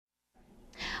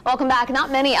Welcome back.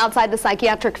 Not many outside the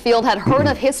psychiatric field had heard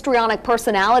of histrionic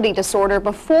personality disorder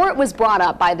before it was brought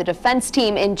up by the defense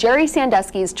team in Jerry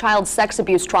Sandusky's child sex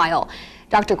abuse trial.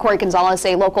 Dr. Gonzales,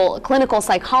 a local clinical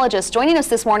psychologist, joining us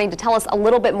this morning to tell us a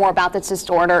little bit more about this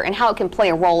disorder and how it can play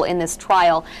a role in this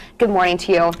trial. Good morning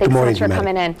to you. Thanks so much for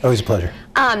coming in. Always a pleasure.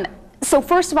 So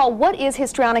first of all, what is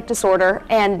histrionic disorder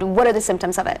and what are the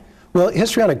symptoms of it? Well,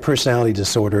 histrionic personality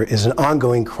disorder is an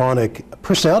ongoing chronic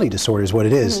personality disorder is what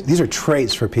it is. These are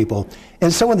traits for people.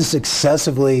 And someone that's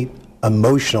excessively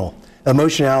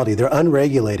emotionality, they're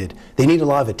unregulated. They need a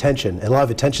lot of attention, and a lot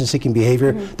of attention-seeking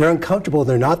behavior. They're uncomfortable.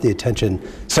 They're not the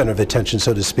center of attention,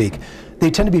 so to speak. They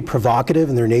tend to be provocative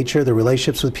in their nature. Their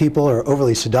relationships with people are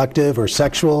overly seductive or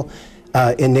sexual.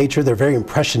 In nature, they're very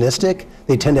impressionistic.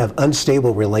 They tend to have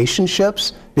unstable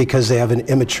relationships because they have an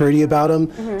immaturity about them.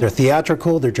 They're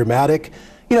theatrical, they're dramatic.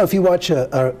 You know, if you watch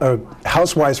a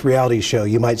Housewives reality show,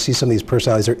 you might see some of these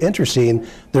personalities. They're interesting.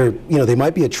 They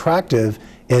might be attractive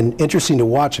and interesting to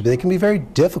watch, but they can be very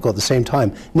difficult at the same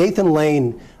time. Nathan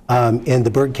Lane in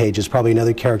The Birdcage is probably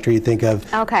another character you think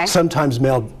of. Okay. Sometimes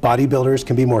male bodybuilders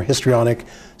can be more histrionic.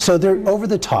 So they're over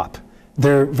the top.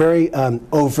 They're very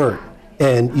overt.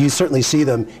 And you certainly see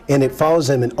them, and it follows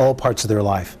them in all parts of their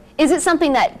life. Is it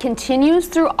something that continues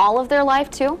through all of their life,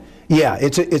 too? Yeah,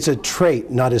 it's a trait,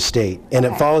 not a state. And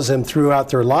it follows them throughout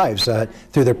their lives,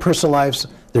 through their personal lives,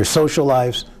 their social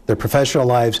lives, their professional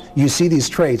lives. You see these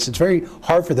traits. It's very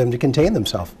hard for them to contain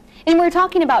themselves. And we're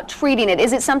talking about treating it.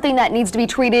 Is it something that needs to be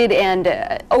treated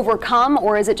and overcome,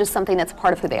 or is it just something that's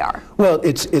part of who they are? Well,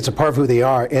 it's a part of who they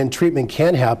are, and treatment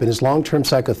can happen as long-term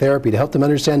psychotherapy to help them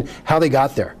understand how they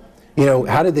got there. You know,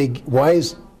 why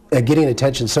is getting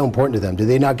attention so important to them? Do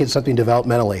they not get something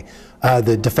developmentally?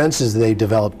 The defenses that they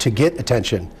develop to get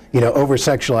attention,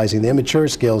 over-sexualizing, the immature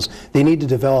skills, they need to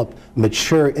develop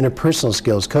mature interpersonal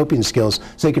skills, coping skills,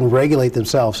 so they can regulate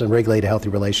themselves and regulate a healthy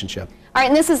relationship. All right,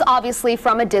 and this is obviously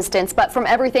from a distance, but from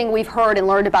everything we've heard and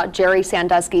learned about Jerry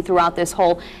Sandusky throughout this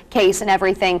whole case and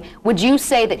everything, would you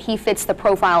say that he fits the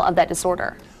profile of that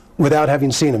disorder? Without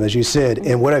having seen him, as you said,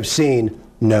 and what I've seen,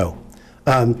 no.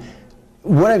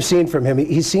 What I've seen from him,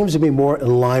 he seems to be more in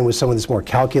line with someone that's more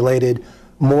calculated,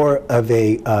 more of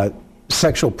a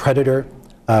sexual predator,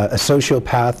 a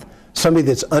sociopath, somebody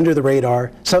that's under the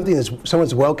radar,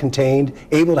 someone's well contained,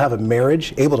 able to have a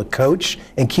marriage, able to coach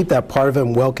and keep that part of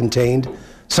him well contained.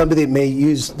 Somebody that may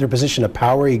use their position of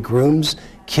power. He grooms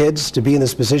kids to be in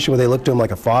this position where they look to him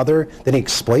like a father, then he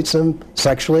exploits them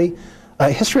sexually.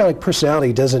 Histrionic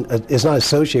personality is not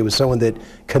associated with someone that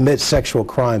commits sexual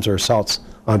crimes or assaults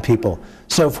on people.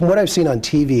 So from what I've seen on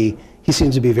TV, he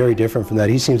seems to be very different from that.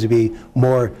 He seems to be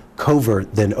more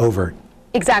covert than overt.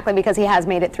 Exactly, because he has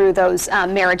made it through those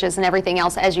marriages and everything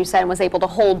else, as you said, and was able to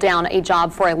hold down a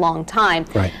job for a long time.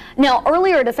 Right. Now,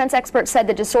 earlier, a defense expert said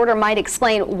the disorder might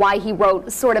explain why he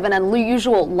wrote sort of an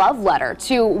unusual love letter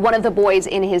to one of the boys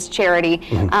in his charity.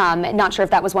 Not sure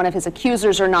if that was one of his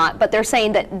accusers or not, but they're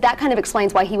saying that that kind of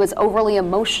explains why he was overly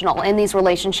emotional in these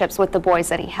relationships with the boys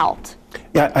that he helped.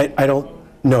 Yeah, I don't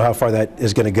know how far that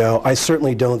is going to go. I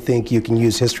certainly don't think you can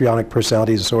use histrionic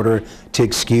personality disorder to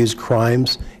excuse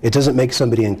crimes. It doesn't make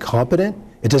somebody incompetent.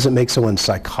 It doesn't make someone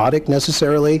psychotic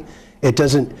necessarily. It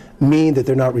doesn't mean that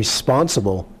they're not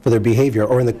responsible for their behavior,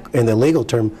 or in the legal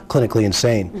term, clinically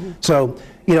insane. So,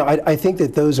 I think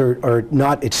that those are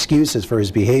not excuses for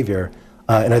his behavior.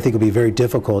 And I think it'll be very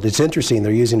difficult. It's interesting,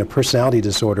 they're using a personality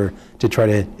disorder to try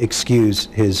to excuse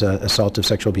his assaultive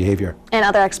sexual behavior. And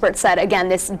other experts said, again,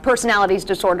 this personality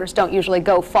disorders don't usually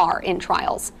go far in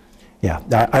trials. Yeah,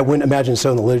 I wouldn't imagine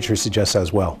so, and the literature suggests that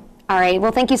as well. All right,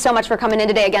 well, thank you so much for coming in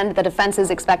today. Again, the defense is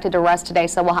expected to rest today,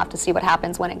 so we'll have to see what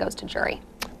happens when it goes to jury.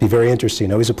 Be very interesting.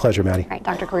 Always a pleasure, Maddie. All right,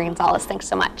 Dr. Gonzales, thanks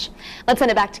so much. Let's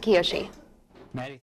send it back to Kiyoshi. Maddie.